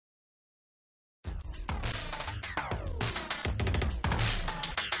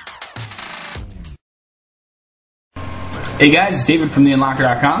Hey guys, it's David from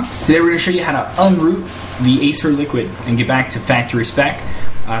theunlocker.com. Today we're going to show you how to unroot the Acer Liquid and get back to factory spec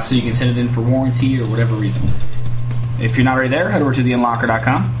so you can send it in for warranty or whatever reason. If you're not already there, head over to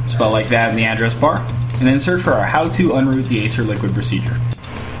theunlocker.com, spelled like that in the address bar, and then search for our How to Unroot the Acer Liquid procedure.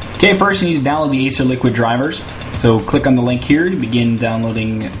 Okay, first you need to download the Acer Liquid drivers. So click on the link here to begin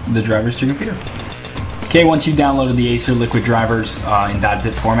downloading the drivers to your computer. Okay, once you've downloaded the Acer Liquid drivers in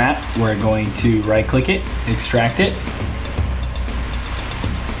 .zip format, we're going to right-click it, extract it,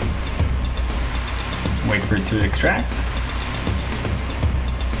 wait for it to extract,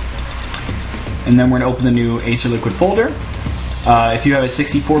 and then we're going to open the new Acer Liquid folder. If you have a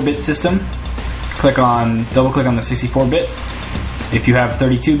 64-bit system, double-click on the 64-bit. If you have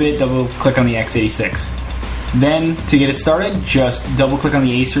 32-bit, double-click on the x86. Then, to get it started, just double-click on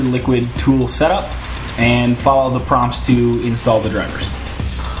the Acer Liquid tool setup and follow the prompts to install the drivers.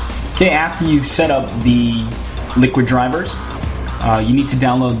 Okay, after you've set up the Liquid drivers, you need to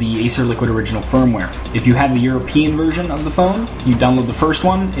download the Acer Liquid original firmware. If you have the European version of the phone, you download the first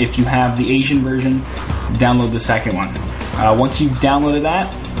one. If you have the Asian version, download the second one. Once you've downloaded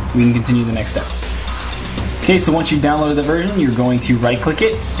that, we can continue the next step. Okay, so once you've downloaded the version, you're going to right-click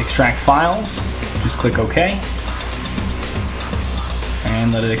it, extract files, just click OK,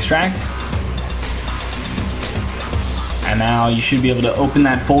 and let it extract. And now you should be able to open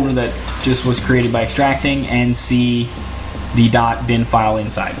that folder that just was created by extracting and see the .bin file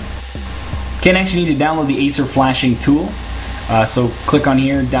inside. Okay, next you need to download the Acer flashing tool. So click on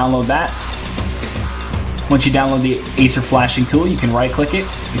here, download that. Once you download the Acer flashing tool, you can right click it,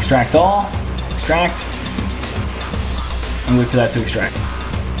 extract all, extract, and wait for that to extract.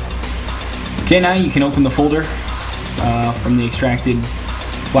 Okay, now you can open the folder from the extracted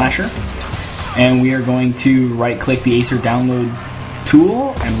flasher, and we are going to right click the Acer download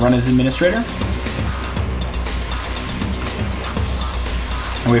tool and run as administrator.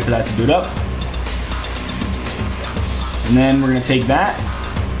 And wait for that to boot up. And then we're going to take that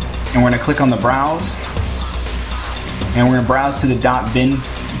and we're going to click on the browse, and we're going to browse to the .bin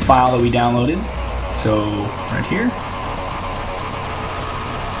file that we downloaded. So right here,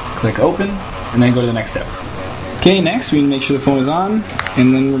 click open, and then go to the next step. Okay, next we need to make sure the phone is on,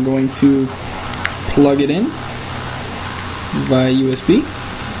 and then we're going to plug it in via USB,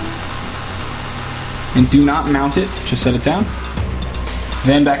 and do not mount it, just set it down.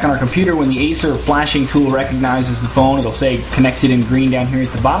 Then back on our computer, when the Acer flashing tool recognizes the phone, it'll say connected in green down here at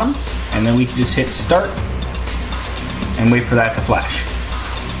the bottom, and then we can just hit start and wait for that to flash.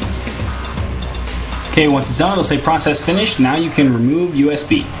 Okay, once it's done, it'll say process finished. Now you can remove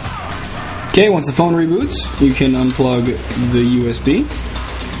USB. Okay, once the phone reboots, you can unplug the USB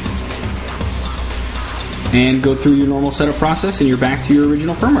and go through your normal setup process, and you're back to your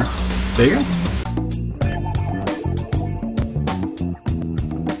original firmware. There you go.